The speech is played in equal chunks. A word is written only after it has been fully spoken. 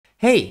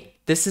Hey,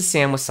 this is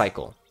Sam with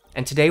SYQEL,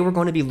 and today we're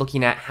going to be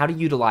looking at how to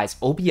utilize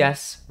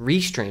OBS,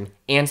 Restream,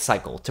 and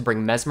SYQEL to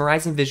bring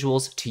mesmerizing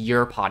visuals to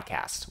your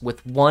podcast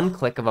with one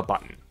click of a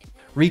button.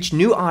 Reach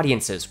new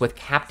audiences with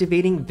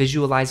captivating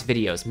visualized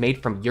videos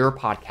made from your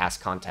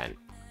podcast content.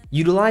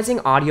 Utilizing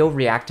audio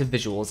reactive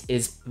visuals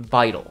is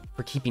vital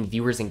for keeping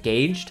viewers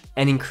engaged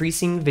and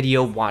increasing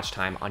video watch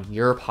time on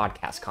your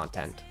podcast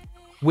content.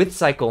 With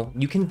SYQEL,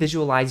 you can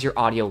visualize your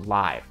audio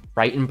live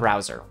right in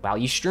browser while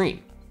you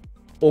stream,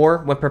 or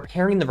when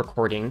preparing the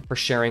recording for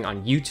sharing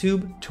on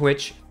YouTube,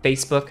 Twitch,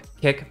 Facebook,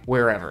 Kick,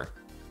 wherever.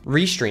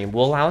 Restream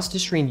will allow us to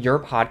stream your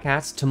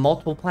podcast to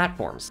multiple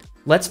platforms.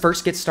 Let's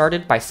first get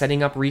started by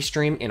setting up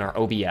Restream in our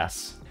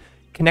OBS.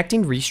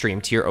 Connecting Restream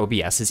to your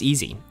OBS is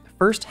easy.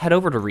 First, head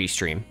over to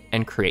Restream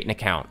and create an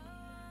account.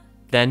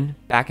 Then,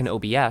 back in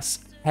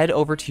OBS, head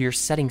over to your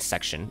settings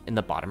section in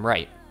the bottom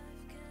right.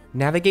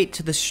 Navigate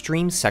to the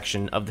Stream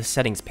section of the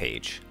settings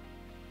page.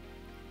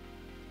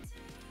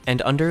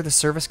 And under the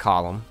service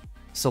column,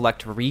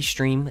 select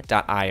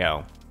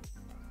Restream.io.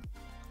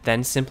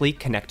 Then simply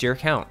connect your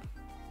account.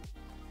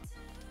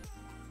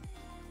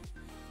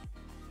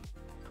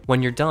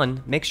 When you're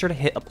done, make sure to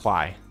hit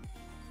Apply.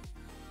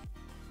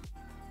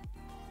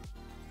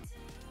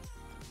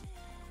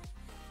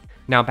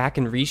 Now back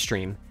in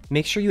Restream,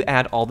 make sure you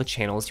add all the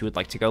channels you would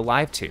like to go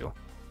live to.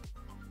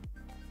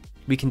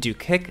 We can do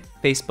Kick,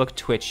 Facebook,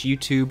 Twitch,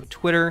 YouTube,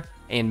 Twitter,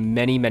 and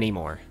many, many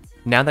more.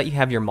 Now that you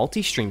have your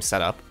multi-stream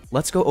set up,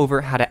 let's go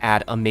over how to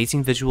add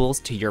amazing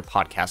visuals to your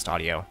podcast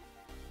audio.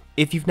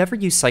 If you've never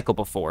used SYQEL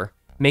before,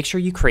 make sure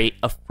you create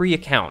a free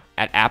account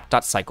at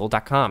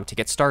app.syqel.com to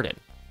get started.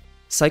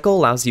 SYQEL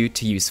allows you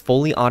to use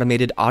fully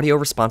automated audio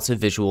responsive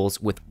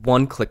visuals with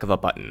one click of a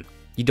button.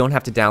 You don't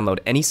have to download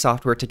any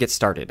software to get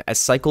started, as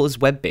SYQEL is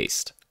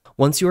web-based.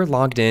 Once you are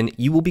logged in,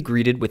 you will be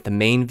greeted with the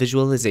main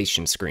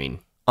visualization screen.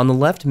 On the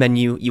left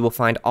menu, you will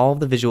find all of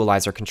the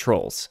visualizer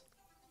controls.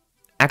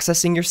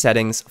 Accessing your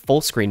settings, full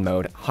screen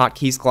mode,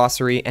 hotkeys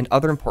glossary, and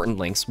other important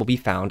links will be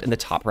found in the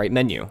top right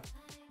menu.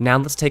 Now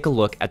let's take a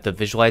look at the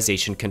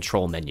visualization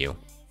control menu.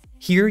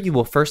 Here you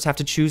will first have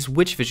to choose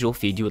which visual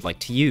feed you would like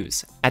to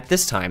use. At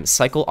this time,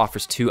 SYQEL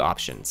offers two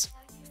options,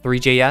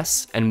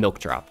 Three.js and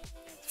Milkdrop.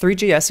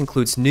 Three.js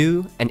includes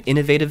new and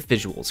innovative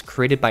visuals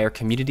created by our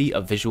community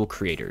of visual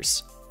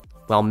creators,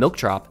 while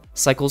Milkdrop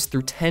cycles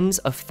through tens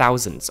of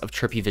thousands of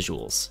trippy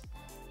visuals.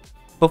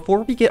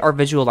 Before we get our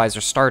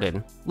visualizer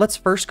started, let's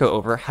first go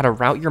over how to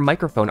route your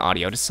microphone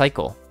audio to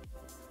SYQEL.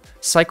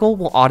 SYQEL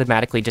will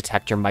automatically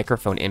detect your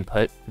microphone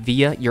input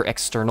via your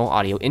external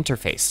audio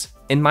interface.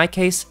 In my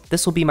case,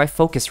 this will be my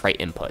Focusrite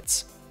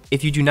inputs.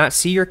 If you do not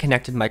see your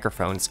connected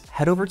microphones,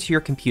 head over to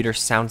your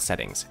computer's sound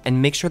settings and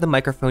make sure the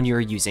microphone you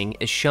are using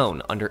is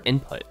shown under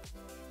Input.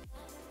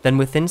 Then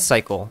within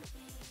SYQEL,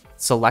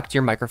 select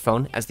your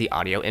microphone as the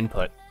audio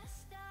input.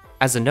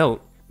 As a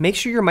note, make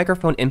sure your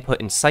microphone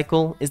input in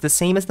SYQEL is the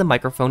same as the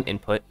microphone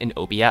input in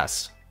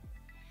OBS.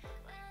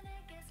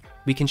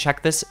 We can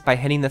check this by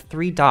hitting the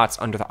three dots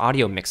under the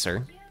audio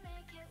mixer,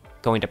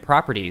 going to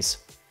Properties,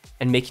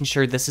 and making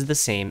sure this is the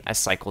same as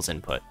SYQEL's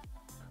input.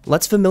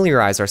 Let's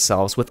familiarize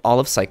ourselves with all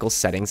of SYQEL's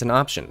settings and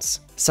options.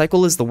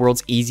 SYQEL is the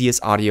world's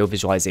easiest audio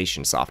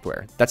visualization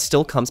software that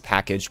still comes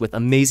packaged with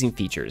amazing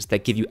features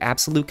that give you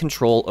absolute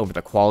control over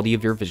the quality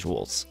of your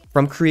visuals.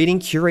 From creating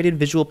curated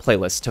visual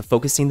playlists to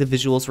focusing the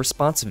visual's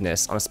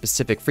responsiveness on a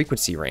specific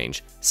frequency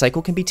range,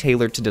 SYQEL can be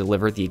tailored to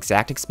deliver the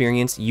exact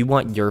experience you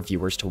want your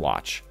viewers to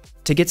watch.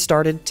 To get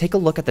started, take a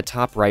look at the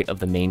top right of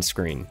the main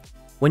screen.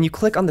 When you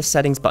click on the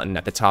settings button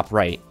at the top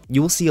right,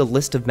 you will see a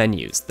list of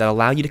menus that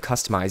allow you to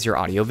customize your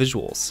audio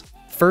visuals.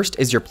 First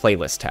is your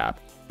playlist tab.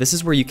 This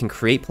is where you can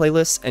create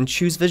playlists and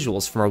choose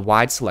visuals from a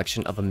wide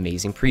selection of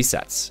amazing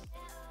presets.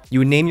 You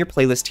would name your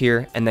playlist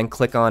here and then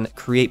click on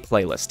Create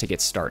Playlist to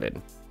get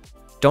started.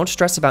 Don't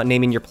stress about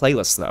naming your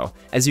playlist though,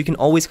 as you can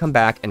always come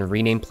back and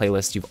rename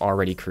playlists you've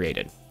already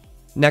created.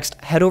 Next,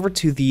 head over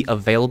to the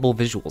Available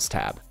Visuals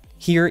tab.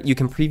 Here, you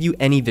can preview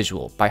any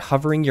visual by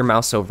hovering your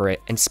mouse over it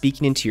and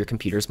speaking into your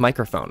computer's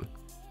microphone.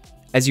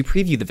 As you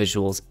preview the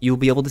visuals, you'll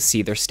be able to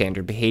see their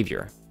standard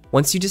behavior.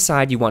 Once you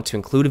decide you want to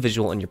include a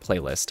visual in your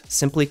playlist,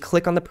 simply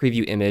click on the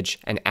preview image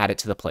and add it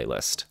to the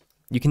playlist.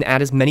 You can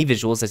add as many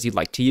visuals as you'd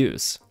like to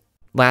use.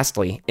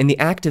 Lastly, in the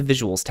Active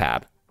Visuals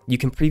tab, you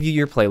can preview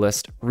your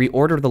playlist,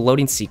 reorder the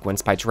loading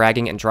sequence by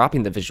dragging and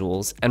dropping the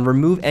visuals, and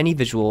remove any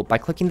visual by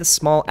clicking the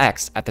small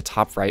X at the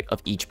top right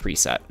of each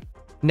preset.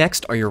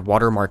 Next are your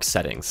watermark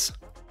settings.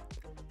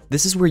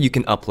 This is where you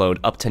can upload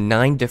up to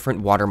 9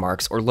 different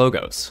watermarks or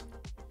logos.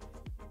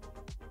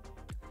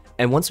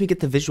 And once we get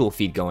the visual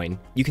feed going,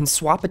 you can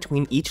swap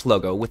between each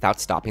logo without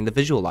stopping the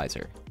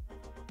visualizer.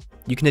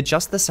 You can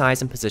adjust the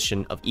size and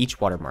position of each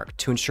watermark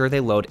to ensure they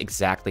load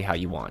exactly how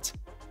you want.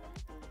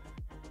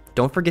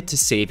 Don't forget to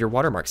save your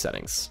watermark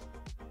settings.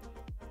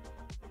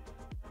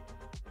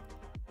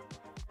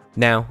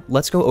 Now,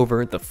 let's go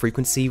over the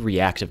Frequency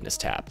Reactiveness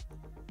tab.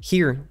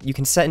 Here, you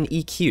can set an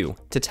EQ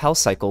to tell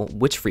SYQEL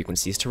which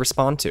frequencies to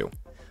respond to.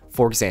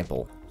 For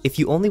example, if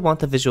you only want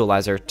the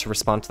visualizer to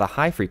respond to the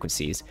high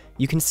frequencies,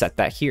 you can set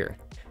that here.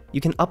 You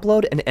can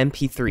upload an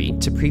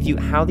MP3 to preview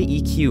how the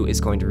EQ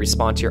is going to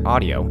respond to your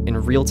audio in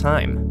real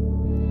time.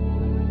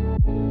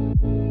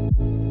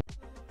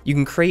 You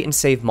can create and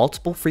save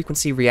multiple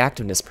frequency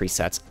reactiveness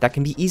presets that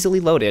can be easily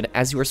loaded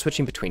as you are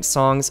switching between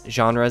songs,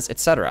 genres,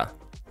 etc.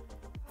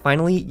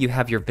 Finally, you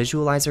have your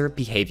visualizer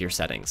behavior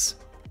settings.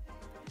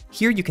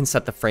 Here you can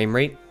set the frame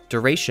rate,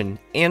 duration,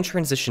 and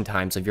transition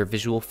times of your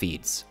visual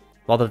feeds.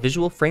 While the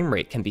visual frame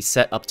rate can be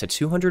set up to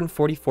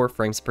 244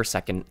 frames per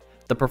second,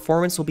 the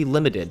performance will be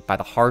limited by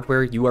the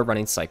hardware you are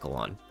running SYQEL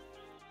on.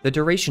 The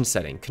duration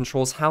setting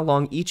controls how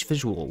long each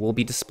visual will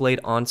be displayed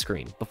on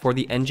screen before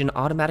the engine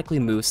automatically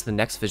moves to the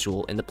next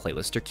visual in the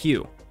playlist or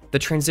queue. The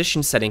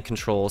transition setting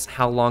controls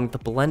how long the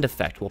blend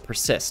effect will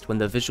persist when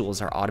the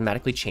visuals are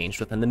automatically changed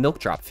within the milk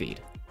drop feed.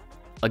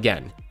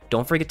 Again,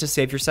 don't forget to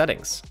save your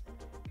settings.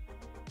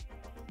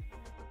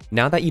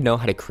 Now that you know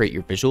how to create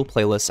your visual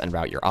playlists and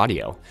route your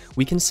audio,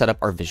 we can set up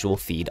our visual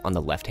feed on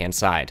the left-hand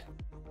side.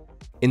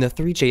 In the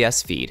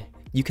 3JS feed,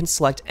 you can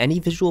select any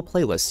visual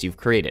playlists you've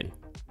created.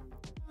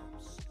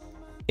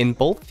 In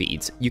both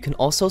feeds, you can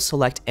also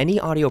select any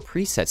audio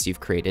presets you've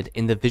created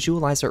in the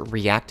Visualizer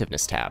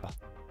Reactiveness tab.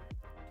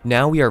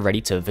 Now we are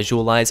ready to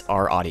visualize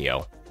our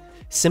audio.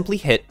 Simply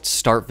hit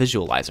Start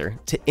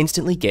Visualizer to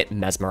instantly get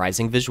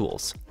mesmerizing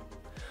visuals.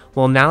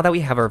 Well, now that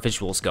we have our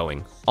visuals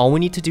going, all we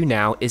need to do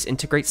now is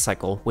integrate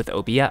SYQEL with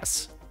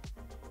OBS.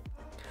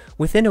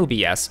 Within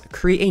OBS,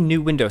 create a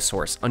new window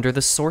source under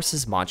the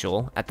Sources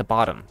module at the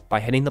bottom by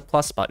hitting the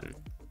plus button.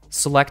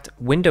 Select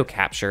Window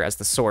Capture as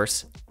the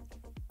source,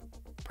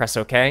 press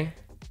OK,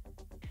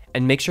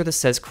 and make sure this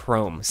says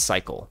Chrome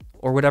SYQEL,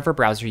 or whatever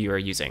browser you are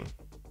using.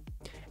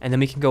 And then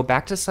we can go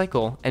back to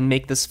SYQEL and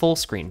make this full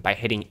screen by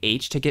hitting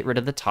H to get rid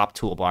of the top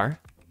toolbar,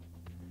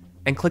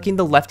 and clicking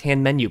the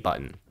left-hand menu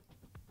button.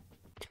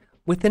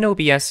 Within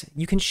OBS,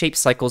 you can shape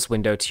SYQEL's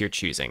window to your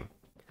choosing.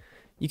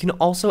 You can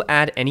also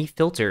add any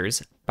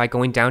filters by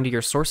going down to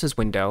your Sources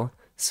window,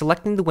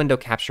 selecting the window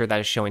capture that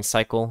is showing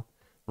SYQEL,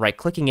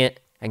 right-clicking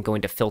it, and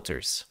going to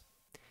Filters.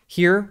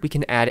 Here, we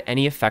can add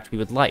any effect we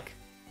would like.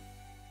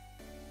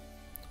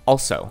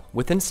 Also,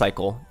 within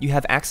SYQEL, you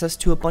have access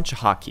to a bunch of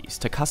hotkeys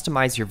to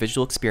customize your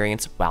visual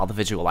experience while the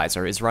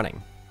visualizer is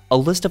running. A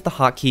list of the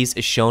hotkeys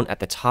is shown at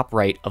the top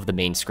right of the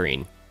main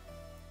screen.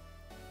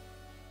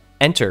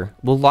 Enter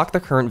will lock the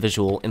current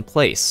visual in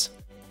place.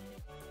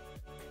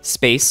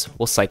 Space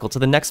will cycle to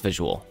the next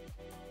visual.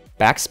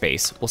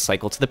 Backspace will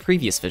cycle to the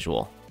previous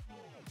visual.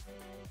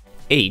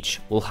 H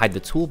will hide the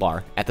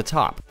toolbar at the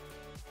top.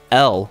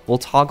 L will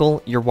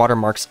toggle your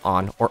watermarks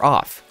on or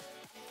off.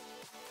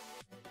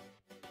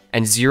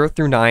 And 0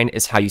 through 9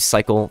 is how you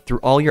cycle through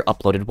all your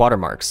uploaded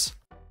watermarks.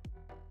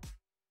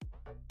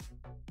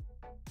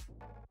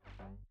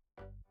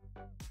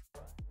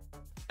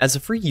 As a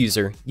free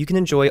user, you can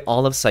enjoy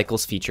all of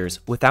SYQEL's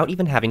features without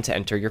even having to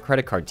enter your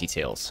credit card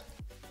details.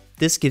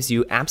 This gives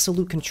you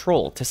absolute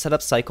control to set up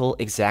SYQEL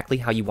exactly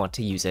how you want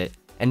to use it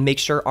and make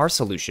sure our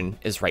solution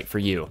is right for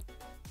you.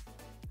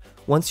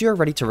 Once you are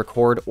ready to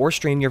record or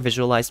stream your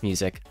visualized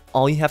music,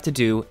 all you have to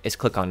do is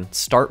click on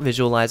Start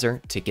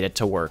Visualizer to get it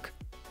to work.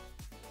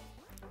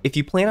 If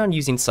you plan on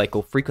using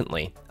SYQEL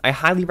frequently, I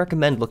highly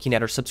recommend looking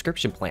at our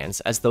subscription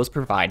plans as those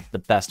provide the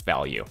best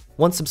value.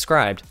 Once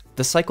subscribed,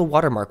 the SYQEL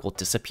watermark will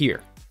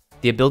disappear.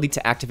 The ability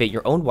to activate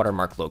your own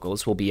watermark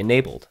logos will be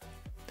enabled.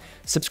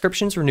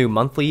 Subscriptions renew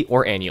monthly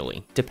or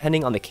annually,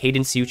 depending on the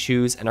cadence you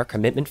choose, and are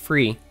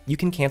commitment-free. You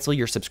can cancel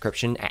your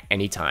subscription at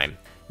any time.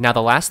 Now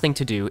the last thing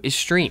to do is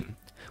stream.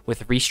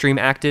 With Restream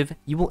active,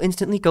 you will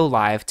instantly go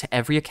live to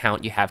every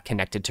account you have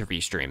connected to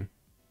Restream.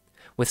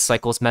 With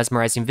SYQEL's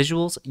mesmerizing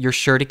visuals, you're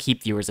sure to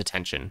keep viewers'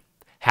 attention.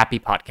 Happy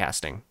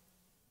podcasting.